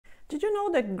Did you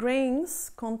know that grains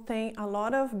contain a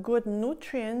lot of good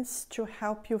nutrients to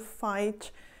help you fight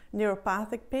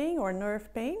neuropathic pain or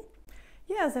nerve pain?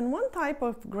 Yes, and one type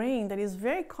of grain that is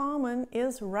very common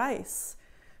is rice.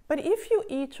 But if you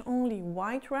eat only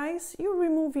white rice, you're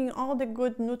removing all the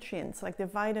good nutrients like the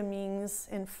vitamins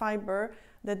and fiber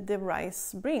that the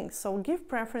rice brings. So give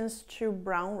preference to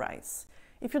brown rice.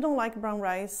 If you don't like brown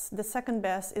rice, the second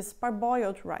best is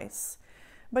parboiled rice.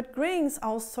 But grains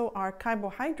also are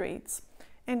carbohydrates,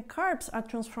 and carbs are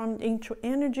transformed into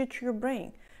energy to your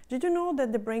brain. Did you know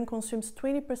that the brain consumes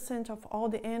 20% of all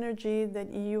the energy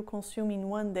that you consume in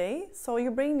one day? So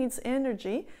your brain needs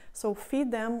energy, so feed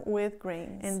them with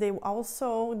grains. And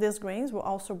these grains will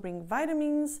also bring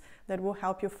vitamins that will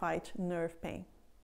help you fight nerve pain.